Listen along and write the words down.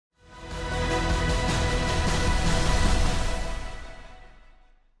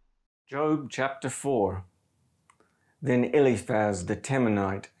Job chapter 4. Then Eliphaz the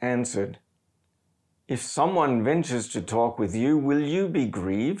Temanite answered, If someone ventures to talk with you, will you be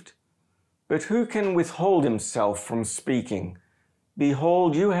grieved? But who can withhold himself from speaking?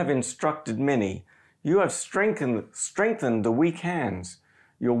 Behold, you have instructed many. You have strengthened the weak hands.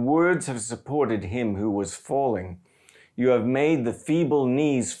 Your words have supported him who was falling. You have made the feeble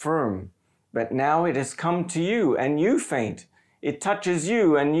knees firm. But now it has come to you, and you faint. It touches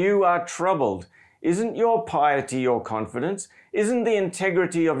you, and you are troubled. Isn't your piety your confidence? Isn't the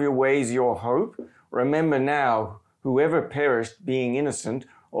integrity of your ways your hope? Remember now, whoever perished being innocent,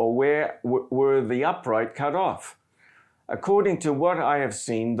 or where were the upright cut off? According to what I have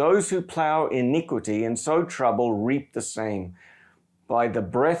seen, those who plow iniquity and sow trouble reap the same. By the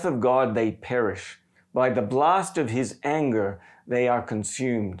breath of God they perish. By the blast of his anger they are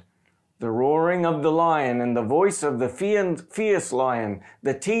consumed. The roaring of the lion and the voice of the fierce lion,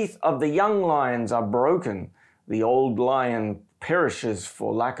 the teeth of the young lions are broken. The old lion perishes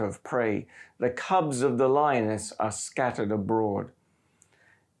for lack of prey. The cubs of the lioness are scattered abroad.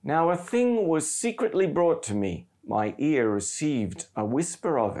 Now a thing was secretly brought to me. My ear received a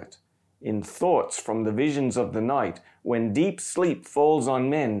whisper of it. In thoughts from the visions of the night, when deep sleep falls on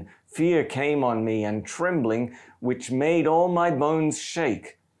men, fear came on me and trembling, which made all my bones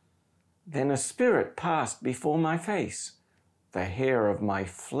shake. Then a spirit passed before my face. The hair of my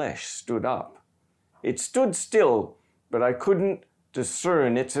flesh stood up. It stood still, but I couldn't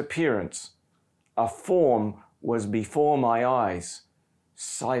discern its appearance. A form was before my eyes.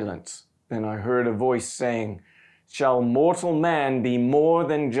 Silence. Then I heard a voice saying, Shall mortal man be more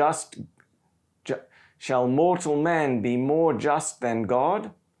just than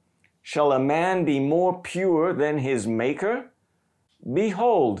God? Shall a man be more pure than his Maker?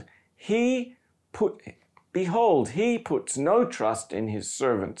 Behold, he puts no trust in his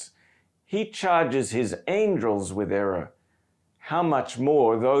servants. He charges his angels with error. How much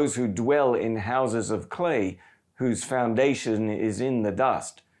more those who dwell in houses of clay, whose foundation is in the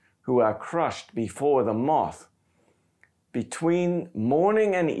dust, who are crushed before the moth. Between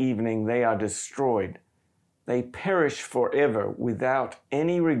morning and evening they are destroyed. They perish forever without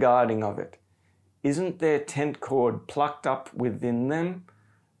any regarding of it. Isn't their tent cord plucked up within them?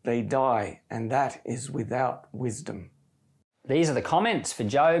 They die, and that is without wisdom. These are the comments for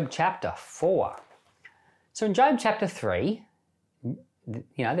Job chapter 4. So in Job chapter 3,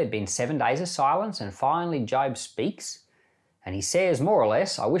 there'd been 7 days of silence, and finally Job speaks, and he says, more or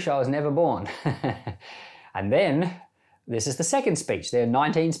less, I wish I was never born. And then, this is the second speech. There are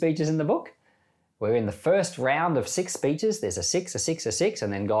 19 speeches in the book. We're in the first round of 6 speeches. There's a 6, a 6, a 6,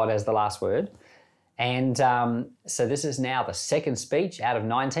 and then God has the last word. And so this is now the second speech out of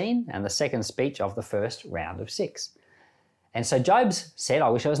 19 and the second speech of the first round of 6. And so Job's said, I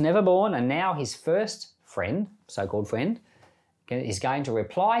wish I was never born, and now his first friend, so-called friend, is going to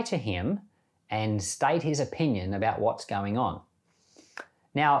reply to him and state his opinion about what's going on.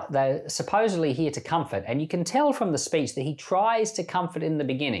 Now, they're supposedly here to comfort, and you can tell from the speech that he tries to comfort in the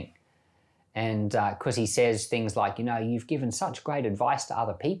beginning. And because he says things like, you've given such great advice to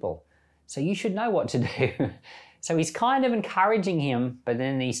other people, so you should know what to do. So he's kind of encouraging him, but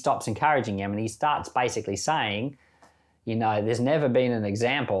then he stops encouraging him and he starts basically saying, there's never been an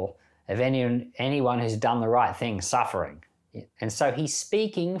example of anyone who's done the right thing suffering. And so he's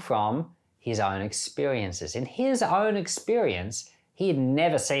speaking from his own experiences. In his own experience, he had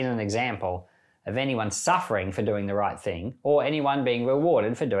never seen an example of anyone suffering for doing the right thing or anyone being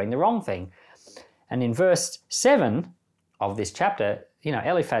rewarded for doing the wrong thing. And in verse 7 of this chapter,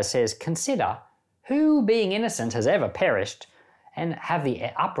 Eliphaz says, Consider, who being innocent has ever perished, and have the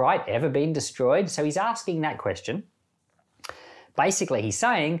upright ever been destroyed? So he's asking that question. Basically, he's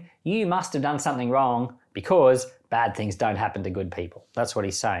saying, you must have done something wrong because bad things don't happen to good people. That's what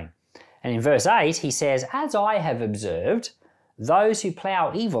he's saying. And in verse 8, he says, As I have observed, those who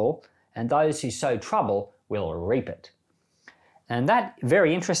plough evil and those who sow trouble will reap it. And that,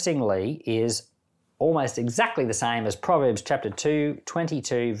 very interestingly, is almost exactly the same as Proverbs chapter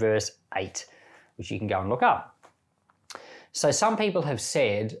 22, verse 8, which you can go and look up. So some people have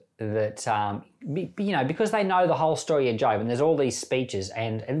said that, because they know the whole story of Job, and there's all these speeches,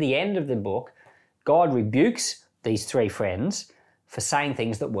 and at the end of the book, God rebukes these 3 friends for saying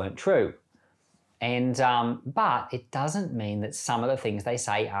things that weren't true. And but it doesn't mean that some of the things they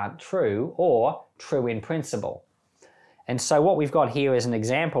say aren't true or true in principle. And so what we've got here is an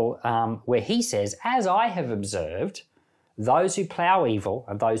example where he says, as I have observed, those who plough evil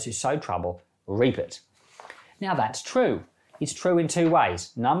and those who sow trouble reap it. Now that's true. It's true in 2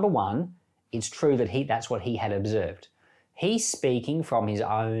 ways. Number one, it's true that that's what he had observed. He's speaking from his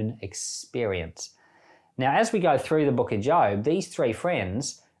own experience. Now, as we go through the book of Job, these three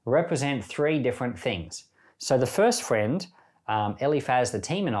friends represent three different things. So the first friend, Eliphaz the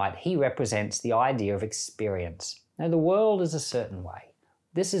Temanite, he represents the idea of experience. Now, the world is a certain way.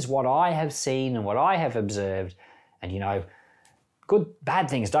 This is what I have seen and what I have observed. And, bad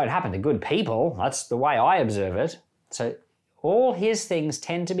things don't happen to good people. That's the way I observe it. So all his things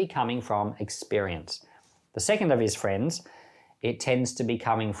tend to be coming from experience. The second of his friends, it tends to be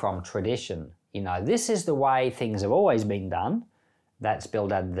coming from tradition. This is the way things have always been done. That's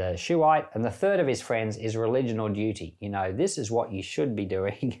Bildad the Shuhite. And the third of his friends is religion or duty. This is what you should be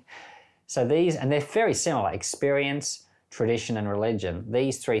doing. So and they're very similar, experience, tradition, and religion.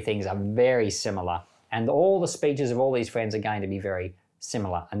 These three things are very similar. And all the speeches of all these friends are going to be very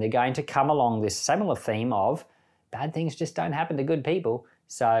similar. And they're going to come along this similar theme of bad things just don't happen to good people,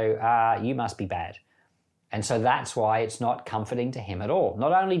 so you must be bad. And so that's why it's not comforting to him at all.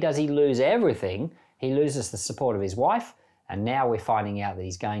 Not only does he lose everything, he loses the support of his wife, and now we're finding out that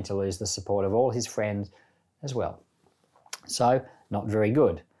he's going to lose the support of all his friends as well. So, not very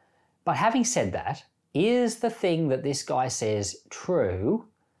good. But having said that, is the thing that this guy says true?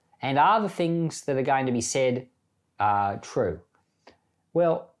 And are the things that are going to be said true?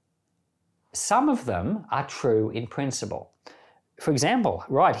 Well, some of them are true in principle. For example,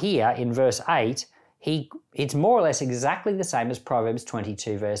 right here in verse 8, it's more or less exactly the same as Proverbs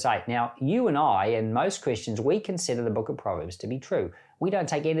 22 verse 8. Now, you and I and most Christians, we consider the book of Proverbs to be true. We don't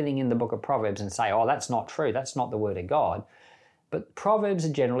take anything in the book of Proverbs and say, oh, that's not true, that's not the word of God. But Proverbs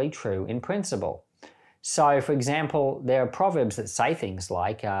are generally true in principle. So, for example, there are Proverbs that say things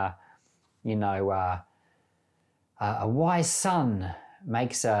like, a wise son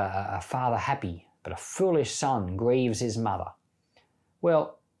makes a father happy, but a foolish son grieves his mother.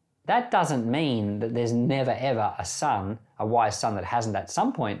 Well, that doesn't mean that there's never ever a wise son that hasn't at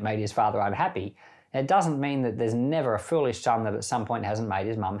some point made his father unhappy. It doesn't mean that there's never a foolish son that at some point hasn't made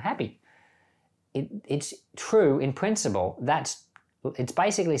his mum happy. It's true in principle. It's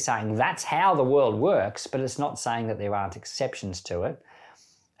basically saying that's how the world works, but it's not saying that there aren't exceptions to it.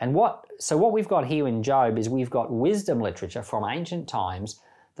 And what we've got here in Job is we've got wisdom literature from ancient times.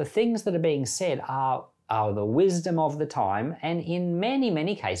 The things that are being said are the wisdom of the time, and in many,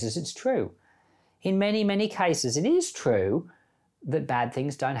 many cases it's true. In many, many cases it is true that bad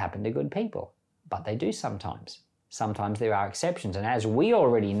things don't happen to good people, but they do sometimes. Sometimes there are exceptions, and as we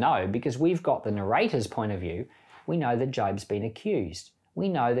already know, because we've got the narrator's point of view, we know that Job's been accused. We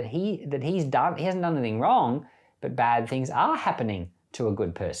know that he hasn't done anything wrong, but bad things are happening to a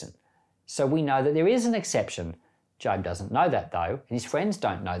good person. So we know that there is an exception. Job doesn't know that though, and his friends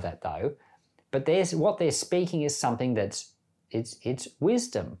don't know that though. But what they're speaking is something it's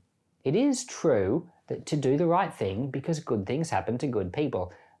wisdom. It is true that to do the right thing because good things happen to good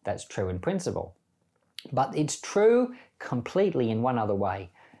people. That's true in principle. But it's true completely in one other way.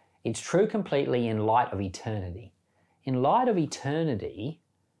 It's true completely in light of eternity. In light of eternity,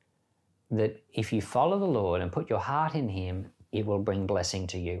 that if you follow the Lord and put your heart in Him, it will bring blessing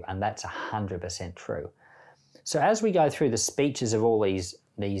to you, and that's 100% true. So as we go through the speeches of all these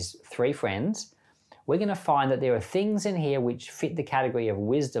three friends, we're going to find that there are things in here which fit the category of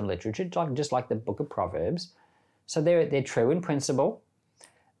wisdom literature, just like the book of Proverbs. So they're true in principle.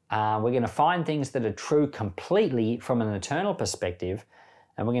 We're going to find things that are true completely from an eternal perspective,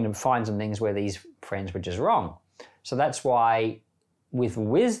 and we're going to find some things where these friends were just wrong. So that's why with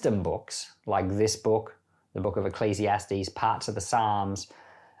wisdom books, like this book, the book of Ecclesiastes, parts of the Psalms,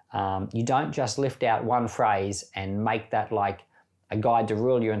 you don't just lift out one phrase and make that like a guide to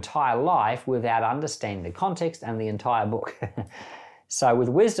rule your entire life without understanding the context and the entire book. So with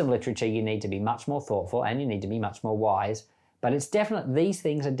wisdom literature, you need to be much more thoughtful and you need to be much more wise. But these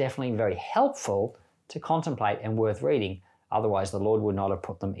things are definitely very helpful to contemplate and worth reading. Otherwise, the Lord would not have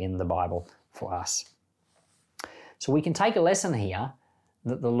put them in the Bible for us. So we can take a lesson here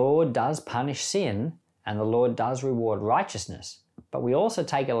that the Lord does punish sin and the Lord does reward righteousness. But we also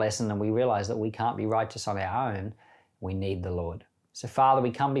take a lesson and we realize that we can't be righteous on our own. We need the Lord. So Father,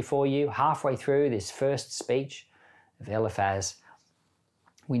 we come before you halfway through this first speech of Eliphaz.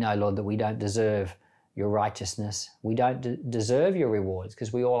 We know, Lord, that we don't deserve your righteousness. We don't deserve your rewards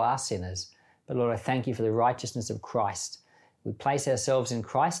because we all are sinners. But Lord, I thank you for the righteousness of Christ. We place ourselves in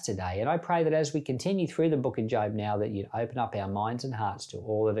Christ today. And I pray that as we continue through the book of Job now, that you'd open up our minds and hearts to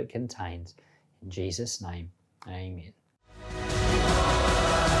all that it contains. In Jesus' name, amen.